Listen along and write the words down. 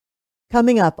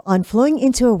Coming up on Flowing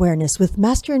into Awareness with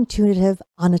Master Intuitive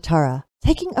Anatara,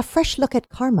 taking a fresh look at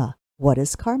karma. What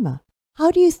is karma?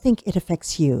 How do you think it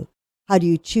affects you? How do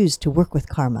you choose to work with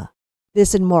karma?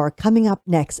 This and more coming up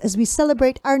next as we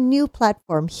celebrate our new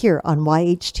platform here on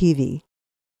YHTV.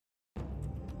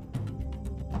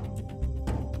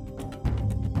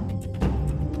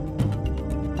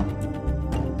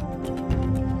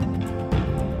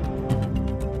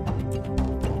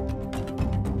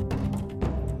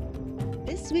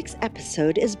 This week's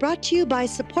episode is brought to you by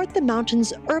Support the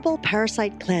Mountains Herbal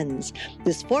Parasite Cleanse.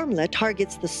 This formula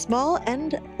targets the small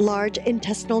and large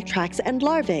intestinal tracts and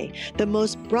larvae, the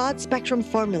most broad-spectrum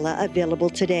formula available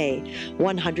today.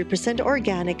 100%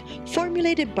 organic,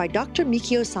 formulated by Dr.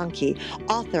 Mikio Sanki,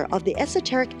 author of the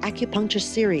Esoteric Acupuncture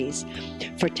series.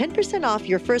 For 10% off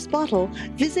your first bottle,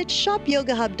 visit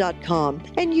shopyogahub.com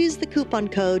and use the coupon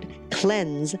code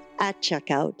CLEANSE at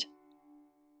checkout.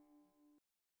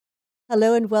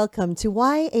 Hello and welcome to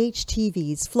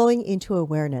YHTV's Flowing into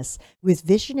Awareness with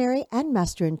visionary and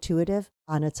master intuitive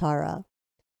Anatara.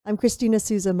 I'm Christina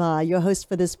Suzama, your host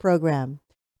for this program.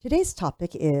 Today's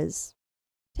topic is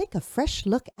Take a Fresh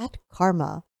Look at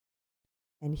Karma.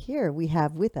 And here we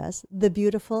have with us the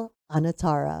beautiful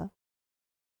Anatara.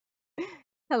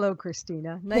 Hello,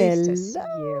 Christina. Nice to see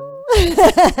you.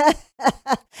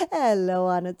 Hello,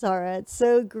 Anatara. It's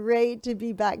so great to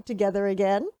be back together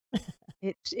again.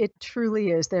 It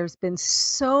truly is. There's been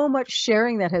so much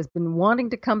sharing that has been wanting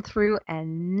to come through,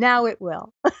 and now it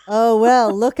will. Oh,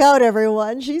 well, look out,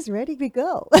 everyone. She's ready to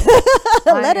go.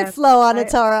 Let it flow,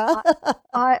 Anatara.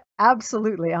 I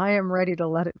absolutely. I am ready to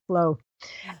let it flow.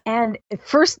 And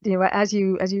first, as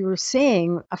you were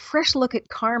saying, a fresh look at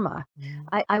karma.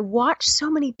 I watch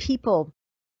so many people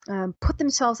put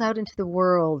themselves out into the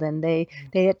world, and they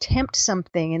attempt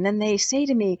something, and then they say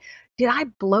to me, "Did I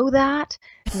blow that?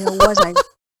 Was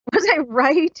I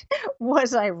right?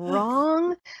 Was I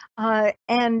wrong?"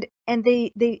 And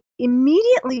they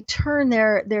immediately turn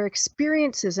their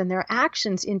experiences and their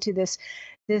actions into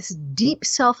this deep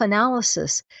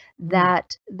self-analysis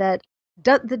that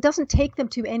doesn't take them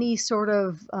to any sort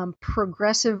of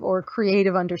progressive or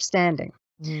creative understanding.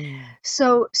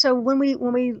 So when we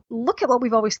look at what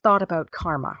we've always thought about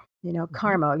karma,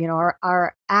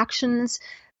 our actions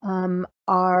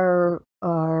are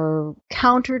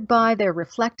countered by, they're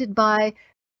reflected by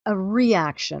a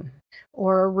reaction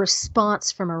or a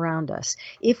response from around us.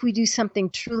 If we do something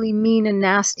truly mean and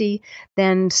nasty,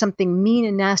 then something mean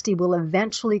and nasty will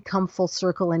eventually come full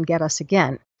circle and get us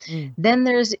again. Then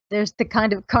there's the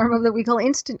kind of karma that we call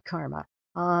instant karma.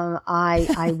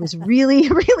 I was really,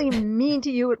 really mean to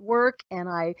you at work, and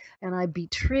I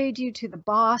betrayed you to the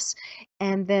boss,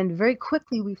 and then very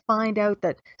quickly we find out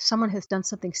that someone has done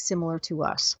something similar to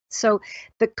us. So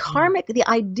the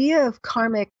idea of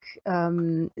karmic,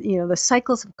 the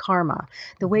cycles of karma,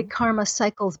 the way karma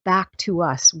cycles back to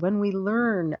us when we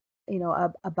learn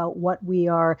about what we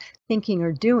are thinking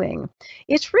or doing,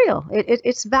 it's real.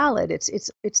 It's valid.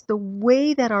 It's the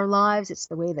way that our lives, it's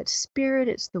the way that spirit,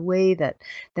 it's the way that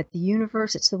the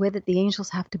universe, it's the way that the angels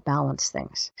have to balance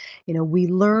things. We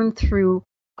learn through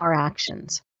our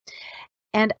actions.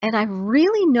 And I've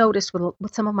really noticed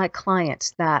with some of my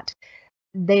clients that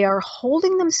they are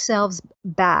holding themselves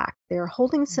back. They're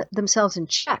holding themselves in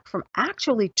check from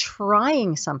actually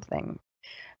trying something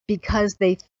because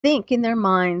they think in their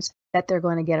minds that they're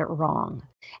going to get it wrong.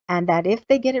 And that if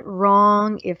they get it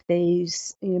wrong, if they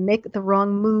make the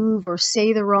wrong move or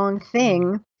say the wrong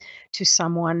thing to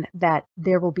someone, that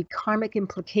there will be karmic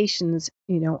implications,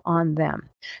 on them.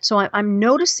 So I'm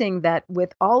noticing that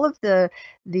with all of the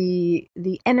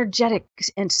energetic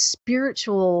and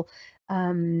spiritual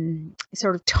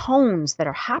sort of tones that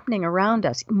are happening around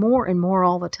us more and more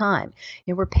all the time,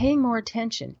 we're paying more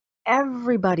attention.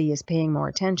 Everybody is paying more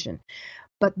attention.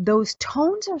 But those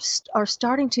tones are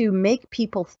starting to make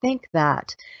people think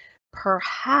that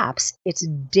perhaps it's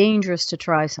dangerous to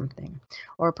try something,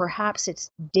 or perhaps it's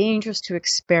dangerous to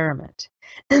experiment,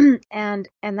 and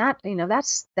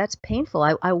that's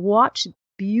painful. I watch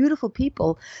beautiful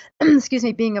people, excuse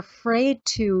me, being afraid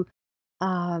to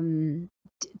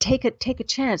take a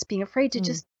chance, being afraid to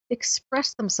just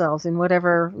express themselves in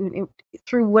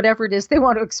through whatever it is they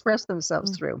want to express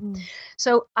themselves through.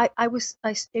 So I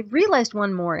realized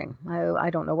one morning, I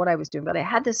don't know what I was doing, but I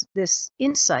had this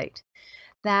insight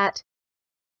that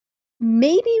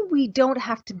maybe we don't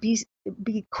have to be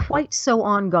quite so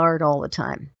on guard all the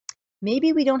time.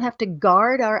 Maybe we don't have to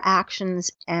guard our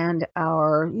actions and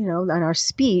our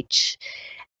speech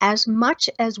as much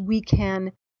as we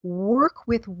can work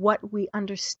with what we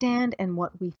understand and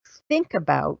what we think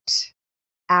about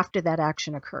after that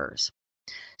action occurs.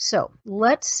 So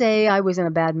let's say I was in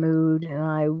a bad mood and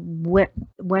I went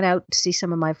out to see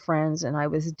some of my friends and I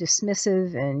was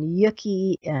dismissive and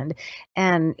yucky and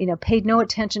paid no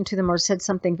attention to them or said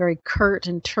something very curt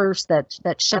and terse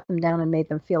that shut them down and made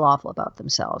them feel awful about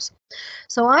themselves.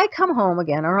 So I come home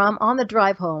again, or I'm on the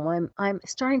drive home. I'm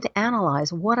starting to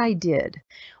analyze what I did.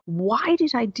 Why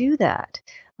did I do that?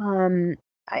 And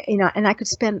I could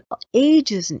spend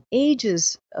ages and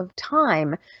ages of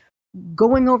time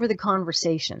going over the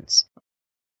conversations.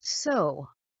 So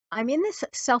I'm in this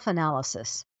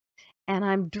self-analysis and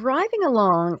I'm driving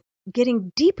along,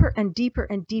 getting deeper and deeper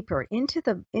and deeper into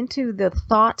the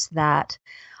thoughts that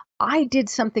I did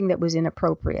something that was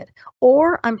inappropriate,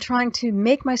 or I'm trying to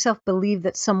make myself believe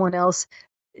that someone else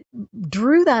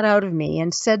drew that out of me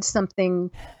and said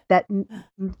something that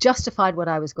justified what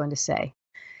I was going to say.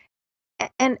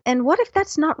 And what if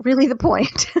that's not really the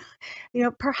point?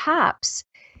 Perhaps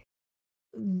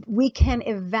we can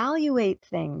evaluate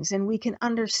things and we can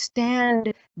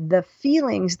understand the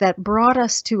feelings that brought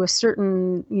us to a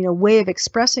certain, way of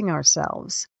expressing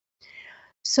ourselves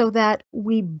so that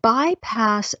we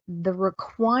bypass the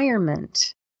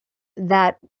requirement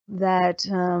that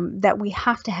we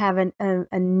have to have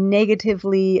a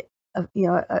negatively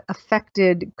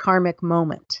affected karmic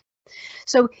moment.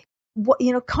 So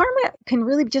karma can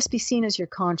really just be seen as your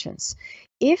conscience.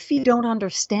 If you don't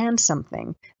understand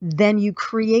something, then you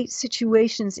create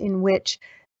situations in which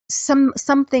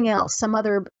something else, some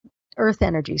other earth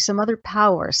energy, some other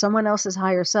power, someone else's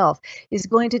higher self is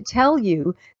going to tell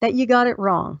you that you got it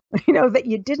wrong, that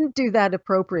you didn't do that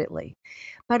appropriately.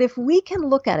 But if we can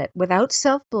look at it without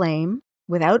self-blame,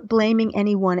 without blaming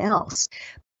anyone else,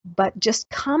 but just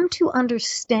come to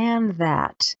understand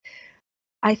that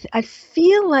I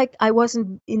feel like I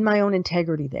wasn't in my own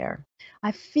integrity there.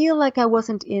 I feel like I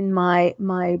wasn't in my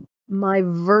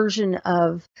version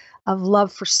of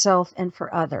love for self and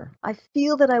for other. I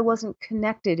feel that I wasn't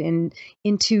connected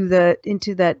into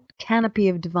that canopy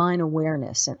of divine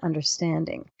awareness and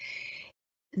understanding.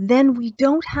 Then we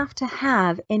don't have to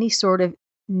have any sort of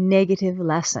negative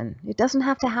lesson. It doesn't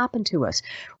have to happen to us.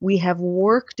 We have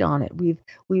worked on it.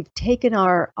 We've taken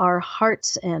our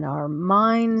hearts and our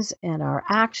minds and our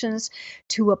actions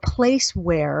to a place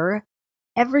where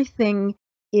everything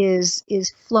is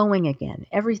flowing again.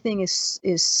 Everything is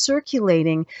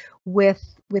circulating with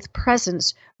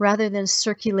presence rather than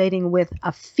circulating with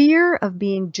a fear of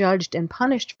being judged and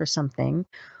punished for something,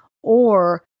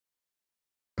 or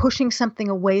pushing something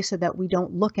away so that we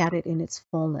don't look at it in its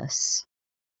fullness.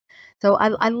 So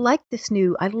I like this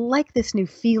new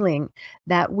feeling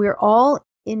that we're all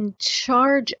in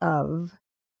charge of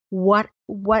what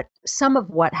some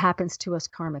of what happens to us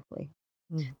karmically.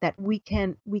 That we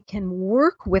can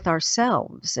work with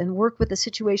ourselves and work with the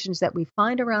situations that we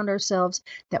find around ourselves,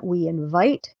 that we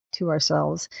invite to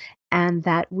ourselves, and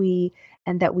that we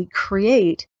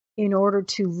create in order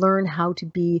to learn how to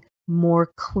be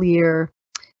more clear,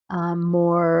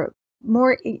 more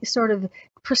sort of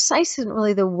precise isn't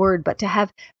really the word, but to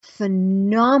have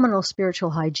phenomenal spiritual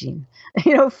hygiene,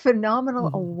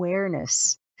 phenomenal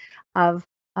awareness of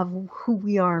who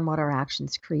we are and what our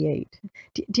actions create.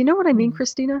 Do you know what I mean,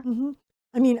 Christina? Mm-hmm.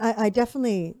 I mean, I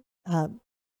definitely,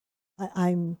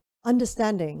 I'm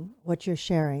understanding what you're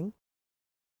sharing,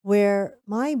 where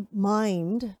my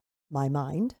mind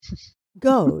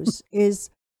goes is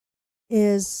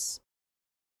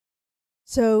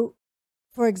so,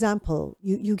 for example,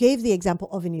 you gave the example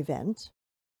of an event,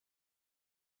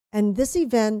 and this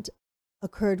event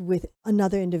occurred with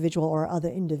another individual or other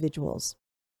individuals.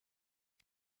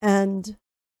 And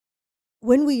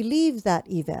when we leave that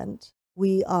event,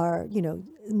 we are,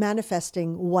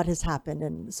 manifesting what has happened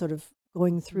and sort of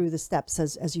going through the steps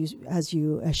as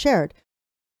you shared.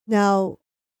 Now,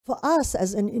 for us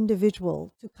as an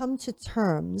individual to come to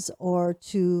terms or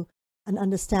to an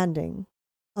understanding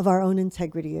of our own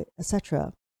integrity,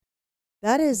 etc.,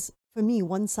 that is, for me,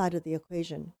 one side of the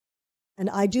equation. And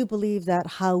I do believe that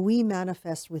how we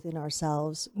manifest within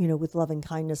ourselves, with love and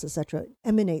kindness, etc.,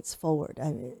 emanates forward.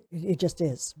 It just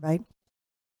is, right?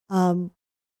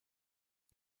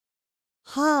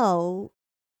 How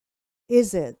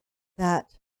is it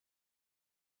that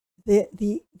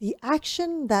the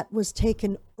action that was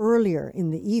taken earlier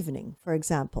in the evening, for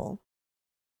example,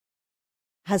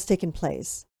 has taken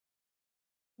place?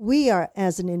 We are,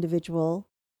 as an individual,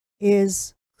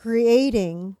 is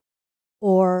creating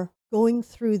or going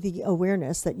through the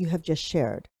awareness that you have just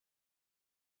shared.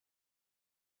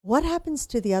 What happens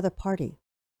to the other party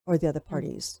or the other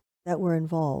parties that were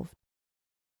involved?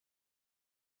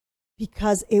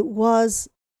 Because it was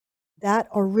that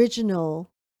original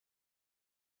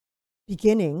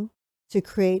beginning to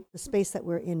create the space that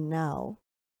we're in now,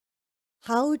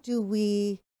 how do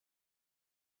we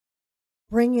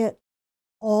bring it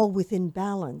all within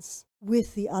balance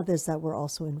with the others that were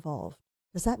also involved?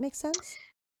 Does that make sense?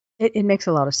 It makes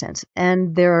a lot of sense.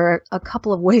 And there are a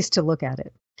couple of ways to look at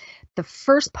it. The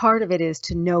first part of it is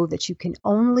to know that you can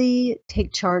only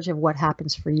take charge of what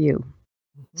happens for you.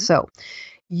 Mm-hmm. So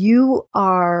you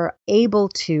are able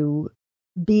to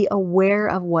be aware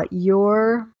of what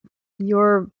your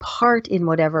part in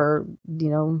whatever,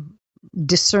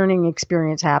 discerning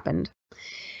experience happened.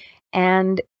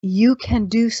 And you can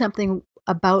do something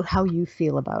about how you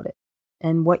feel about it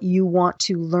and what you want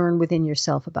to learn within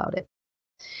yourself about it.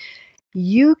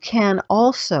 You can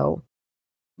also,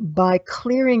 by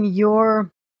clearing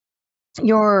your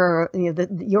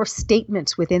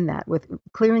statements within that, with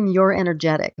clearing your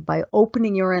energetic, by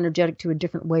opening your energetic to a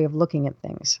different way of looking at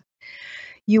things,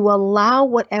 you allow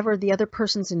whatever the other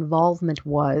person's involvement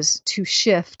was to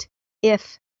shift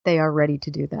if they are ready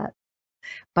to do that.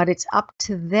 But it's up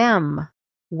to them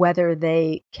whether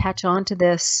they catch on to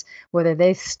this, whether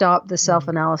they stop the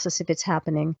self-analysis if it's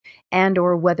happening, and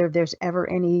or whether there's ever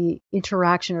any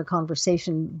interaction or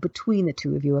conversation between the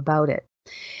two of you about it.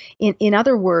 In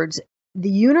other words, the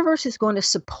universe is going to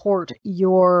support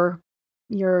the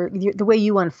way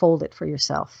you unfold it for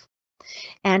yourself.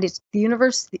 And the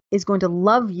universe is going to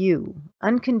love you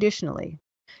unconditionally,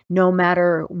 no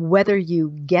matter whether you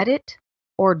get it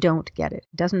or don't get it.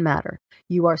 It doesn't matter.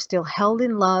 You are still held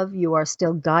in love. You are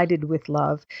still guided with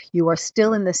love. You are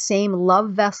still in the same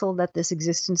love vessel that this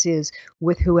existence is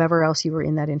with whoever else you were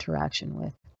in that interaction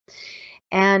with.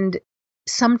 And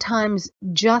sometimes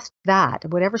just that,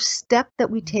 whatever step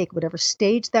that we take, whatever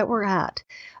stage that we're at,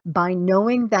 by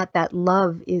knowing that that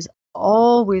love is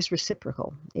always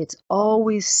reciprocal, it's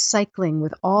always cycling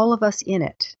with all of us in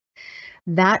it,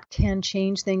 that can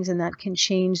change things, and that can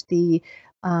change the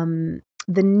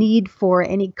need for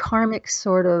any karmic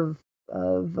sort of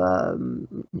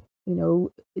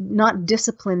not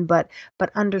discipline, but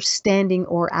understanding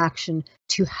or action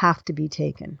to have to be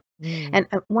taken. And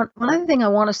one other thing I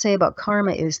want to say about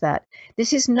karma is that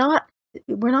this is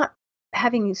we're not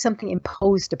having something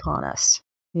imposed upon us.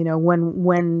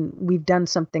 When we've done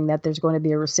something that there's going to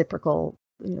be a reciprocal,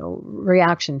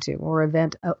 reaction to or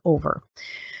event over.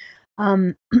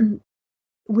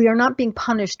 We are not being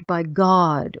punished by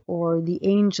God or the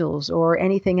angels or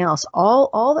anything else.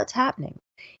 All that's happening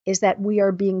is that we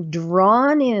are being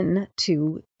drawn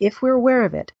into, if we're aware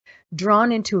of it,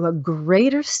 drawn into a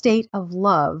greater state of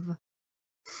love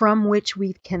from which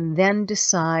we can then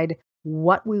decide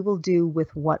what we will do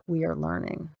with what we are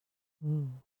learning.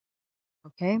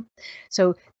 Okay?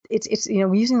 So it's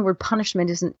using the word punishment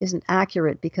isn't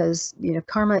accurate, because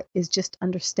karma is just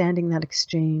understanding that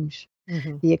exchange.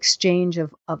 The exchange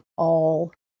of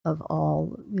all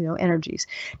energies.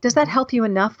 Does that help you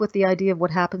enough with the idea of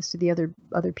what happens to the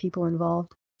other people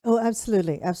involved? Oh,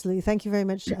 absolutely. Thank you very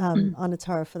much,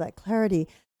 Anatara, for that clarity.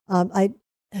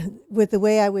 With the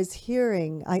way I was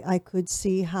hearing, I could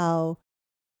see how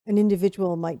an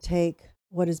individual might take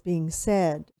what is being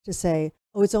said to say,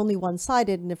 oh, it's only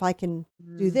one-sided, and if I can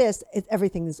do this,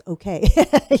 everything is okay.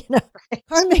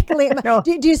 Karmically. No.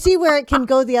 Do you see where it can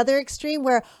go the other extreme,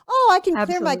 where, I can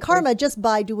clear my Absolutely. karma just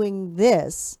by doing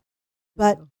this,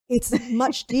 but it's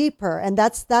much deeper, and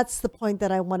that's the point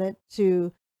that I wanted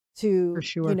to For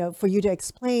sure. for you to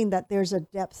explain, that there's a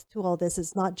depth to all this.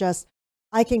 It's not just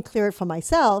I can clear it for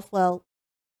myself. Well,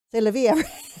 c'est la vie,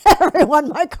 everyone,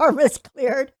 my karma is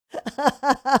cleared.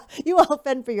 You all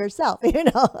fend for yourself,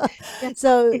 Yes.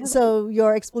 So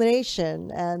your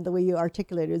explanation and the way you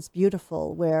articulate it is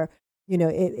beautiful, where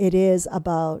it is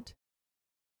about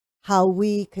how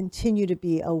we continue to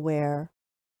be aware,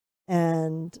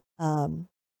 and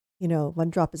one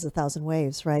drop is 1,000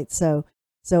 waves, right? So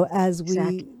as we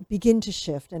Exactly. begin to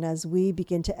shift, and as we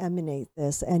begin to emanate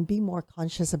this and be more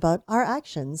conscious about our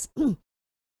actions, and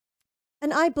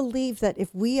I believe that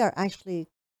if we are actually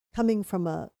coming from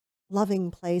a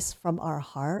loving place from our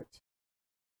heart,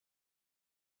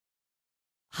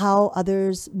 how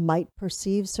others might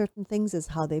perceive certain things is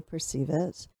how they perceive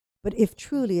it. But if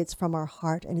truly it's from our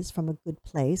heart and it's from a good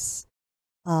place,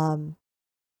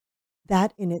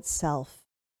 that in itself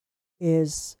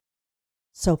is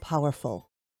so powerful.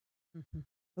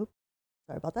 Oops,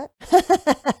 sorry about that.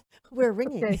 We're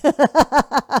ringing. Okay.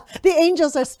 The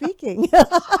angels are speaking.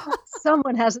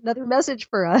 Someone has another message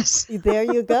for us. There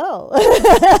you go.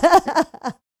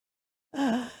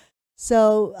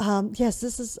 So,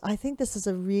 yes, I think this is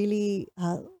a really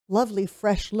lovely,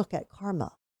 fresh look at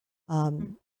karma.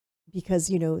 because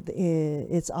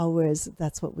it's always,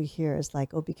 that's what we hear is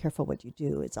like, oh, be careful what you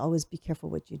do. It's always be careful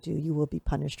what you do. You will be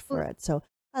punished Well, for it. So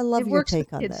I it love your works with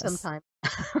take on kids this. sometimes.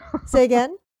 Say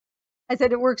again. I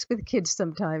said it works with kids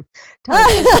sometimes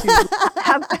just to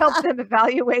help them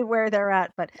evaluate where they're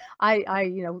at. But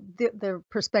the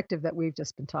perspective that we've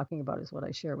just been talking about is what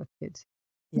I share with kids.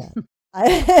 Yeah.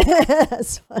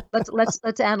 That's fun.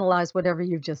 Let's analyze whatever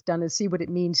you've just done and see what it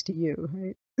means to you,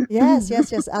 right?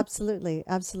 Yes, absolutely,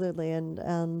 absolutely, and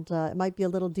it might be a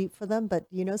little deep for them, but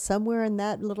somewhere in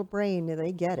that little brain,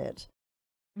 they get it.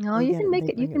 No, They you get can it, and make they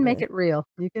it you bring it can make with. it real.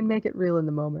 You can make it real in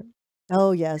the moment.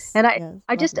 Oh yes, And yes,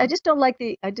 I just I lovely. just don't like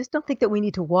the I just don't think that we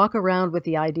need to walk around with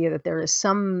the idea that there is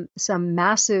some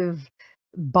massive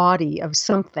body of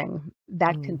something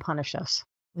that can Mm, punish us.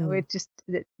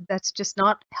 mm, That's just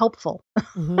not helpful.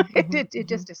 hmm It hmm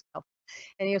just isn't helpful.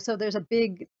 And so there's a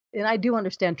big, and I do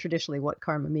understand traditionally what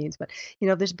karma means, but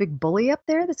there's a big bully up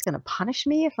there that's going to punish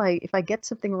me if I get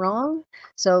something wrong.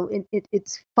 So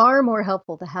it's far more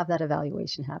helpful to have that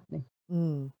evaluation happening.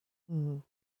 mm, mm.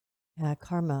 Yeah,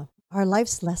 karma, our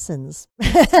life's lessons.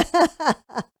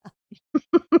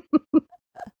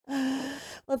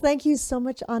 Well, thank you so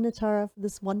much, Anatara, for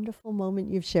this wonderful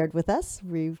moment you've shared with us.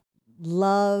 We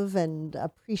love and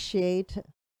appreciate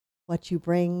what you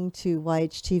bring to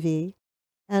YHTV.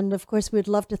 And of course, we'd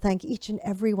love to thank each and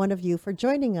every one of you for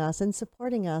joining us and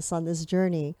supporting us on this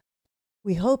journey.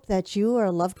 We hope that you or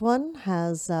a loved one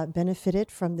has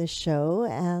benefited from this show,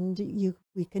 and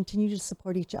we continue to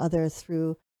support each other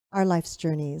through our life's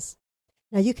journeys.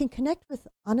 Now, you can connect with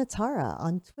Anatara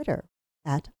on Twitter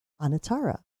at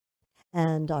Anatara,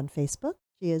 and on Facebook,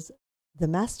 she is the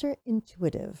Master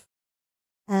Intuitive.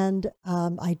 And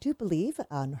I do believe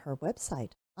on her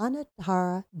website,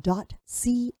 anatara.ca,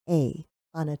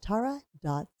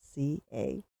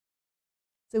 anatara.ca.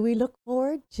 So we look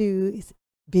forward to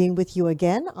being with you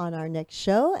again on our next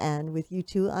show, and with you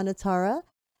too, Anatara,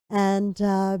 and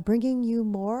bringing you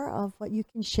more of what you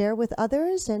can share with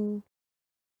others and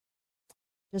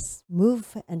just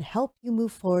move and help you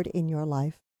move forward in your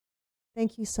life.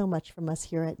 Thank you so much from us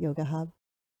here at Yoga Hub.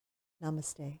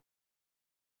 Namaste.